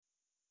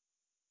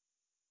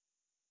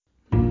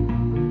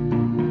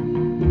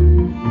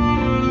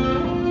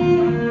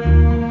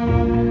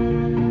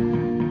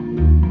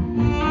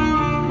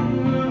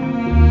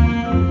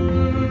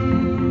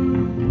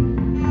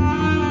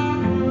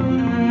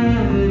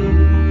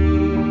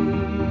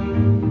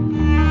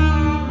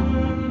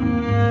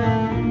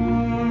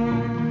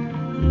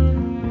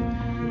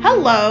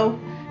Hello,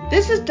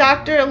 this is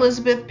Dr.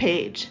 Elizabeth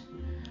Page.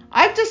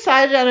 I've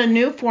decided on a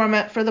new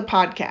format for the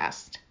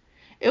podcast.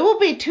 It will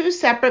be 2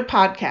 separate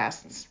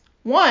podcasts.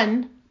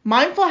 One,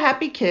 Mindful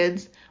Happy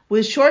Kids,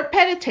 with short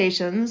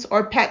meditations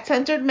or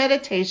pet-centered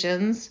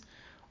meditations,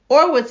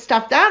 or with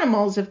stuffed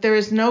animals if there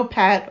is no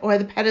pet or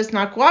the pet is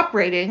not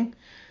cooperating,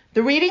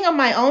 the reading of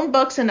my own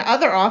books and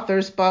other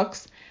authors'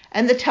 books,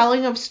 and the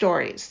telling of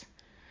stories.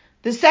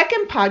 The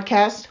second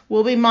podcast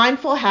will be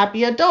Mindful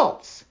Happy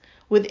Adults,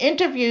 with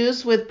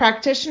interviews with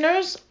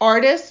practitioners,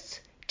 artists,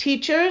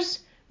 teachers,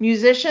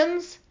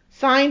 musicians,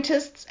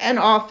 scientists, and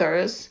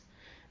authors,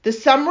 the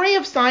summary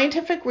of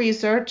scientific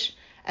research,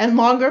 and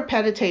longer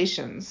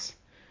meditations.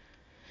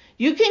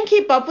 You can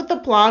keep up with the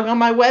blog on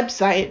my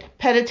website,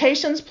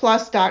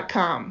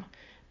 petitationsplus.com,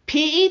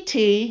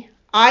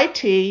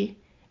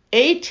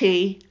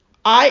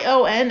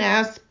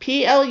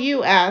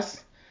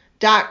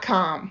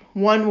 petitationsplus.com,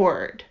 one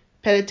word,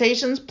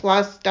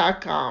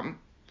 petitationsplus.com.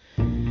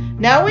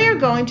 Now we are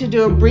going to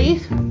do a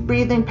brief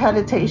breathing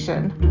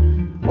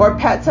meditation or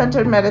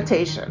pet-centered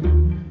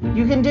meditation.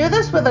 You can do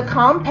this with a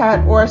calm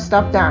pet or a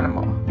stuffed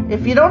animal.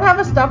 If you don't have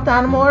a stuffed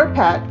animal or a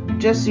pet,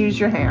 just use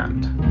your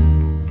hand.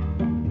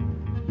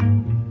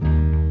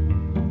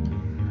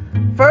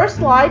 First,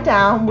 lie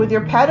down with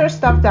your pet or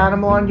stuffed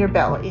animal on your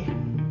belly.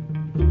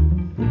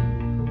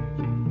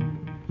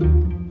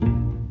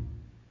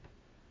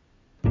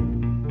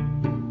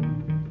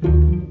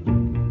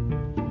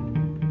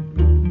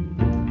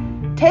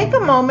 Take a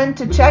moment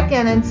to check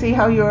in and see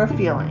how you are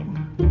feeling.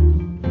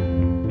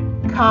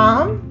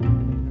 Calm,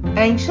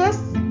 anxious,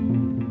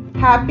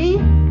 happy,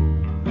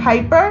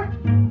 hyper,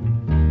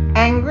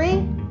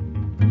 angry,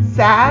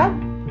 sad.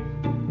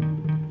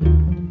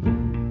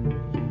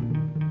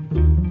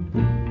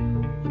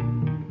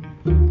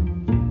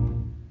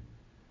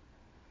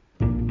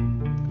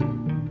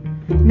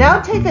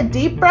 Now take a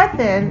deep breath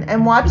in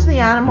and watch the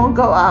animal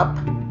go up,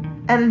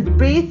 and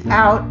breathe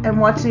out and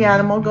watch the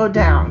animal go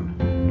down.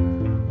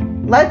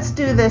 Let's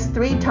do this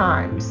 3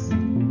 times.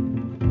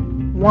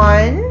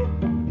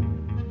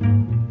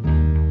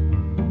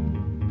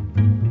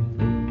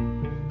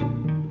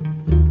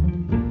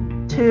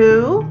 1,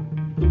 2,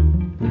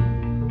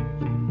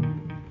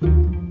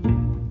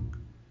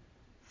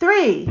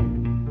 3.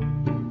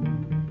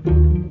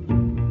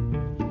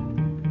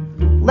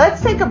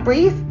 Let's take a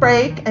brief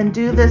break and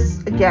do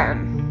this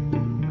again.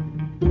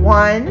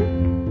 1,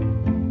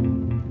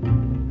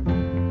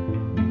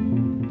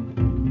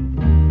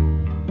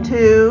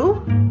 2,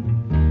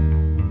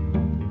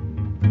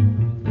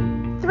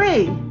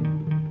 3.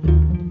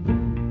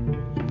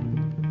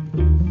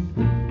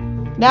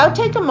 Now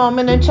take a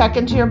moment and check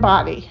into your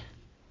body.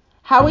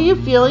 How are you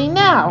feeling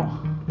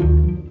now?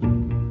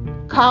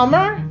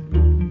 Calmer?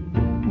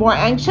 More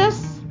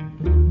anxious?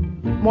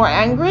 More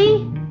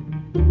angry?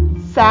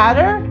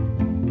 Sadder?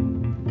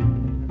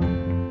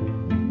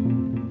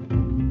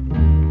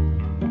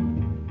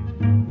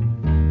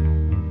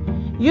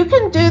 You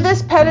can do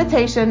this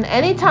meditation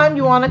anytime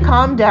you want to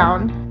calm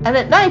down and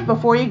at night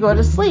before you go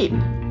to sleep.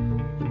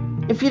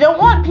 If you don't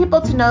want people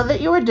to know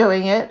that you are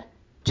doing it,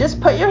 just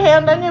put your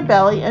hand on your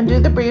belly and do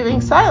the breathing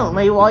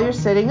silently while you're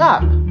sitting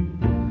up.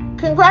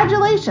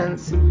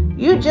 Congratulations!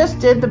 You just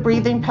did the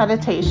breathing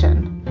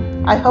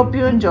meditation. I hope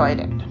you enjoyed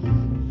it.